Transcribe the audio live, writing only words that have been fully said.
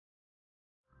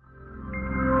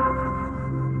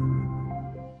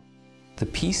The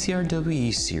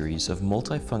PCR-WE series of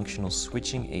multifunctional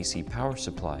switching AC power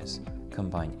supplies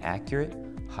combine accurate,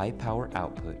 high-power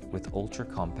output with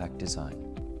ultra-compact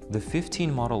design. The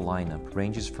 15 model lineup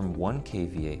ranges from 1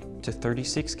 kVA to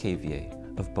 36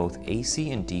 kVA of both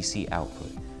AC and DC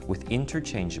output, with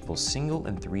interchangeable single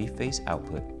and three-phase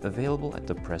output available at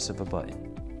the press of a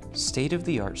button.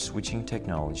 State-of-the-art switching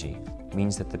technology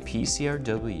means that the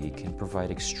PCR-WE can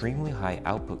provide extremely high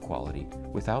output quality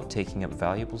without taking up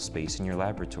valuable space in your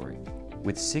laboratory,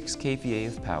 with 6 kVA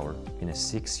of power in a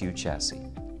 6U chassis.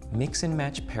 Mix and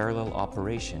match parallel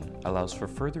operation allows for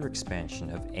further expansion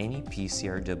of any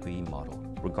PCR-WE model,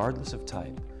 regardless of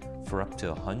type, for up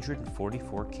to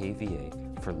 144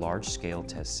 kVA for large-scale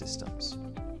test systems.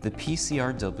 The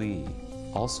PCR-WE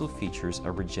also features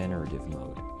a regenerative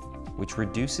mode, which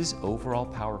reduces overall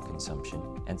power consumption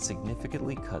and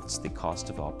significantly cuts the cost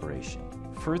of operation.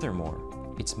 Furthermore,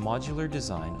 its modular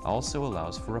design also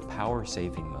allows for a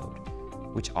power-saving mode,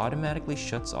 which automatically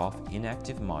shuts off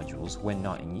inactive modules when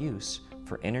not in use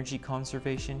for energy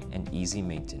conservation and easy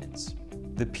maintenance.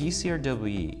 The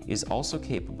PCR-WE is also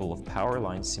capable of power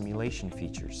line simulation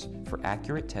features for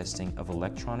accurate testing of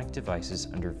electronic devices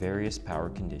under various power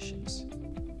conditions.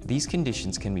 These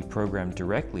conditions can be programmed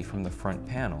directly from the front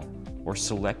panel or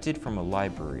selected from a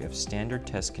library of standard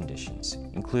test conditions,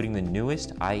 including the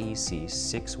newest IEC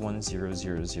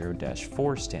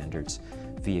 61000-4 standards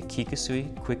via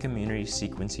Kikusui Quick Immunity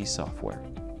Sequencing software.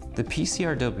 The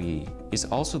PCR-WE is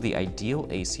also the ideal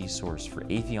AC source for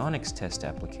avionics test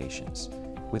applications,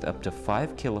 with up to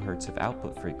 5 kHz of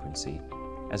output frequency,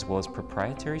 as well as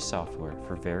proprietary software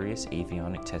for various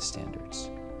avionic test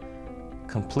standards.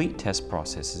 Complete test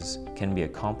processes can be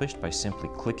accomplished by simply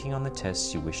clicking on the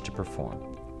tests you wish to perform.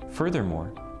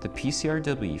 Furthermore, the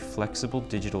PCR-WE flexible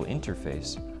digital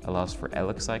interface allows for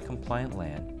LXI-compliant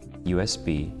LAN,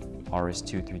 USB,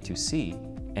 RS-232C,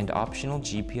 and optional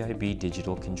GPIB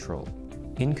digital control.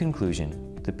 In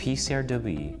conclusion, the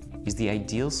PCR-WE is the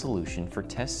ideal solution for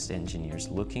test engineers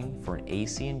looking for an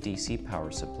AC and DC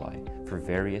power supply for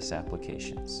various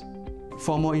applications.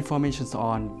 For more information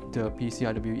on the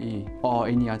PCR-WE or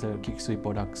any other Kikusui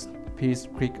products, please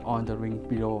click on the link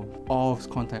below or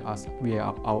contact us via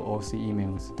our OC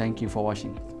emails. Thank you for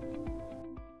watching.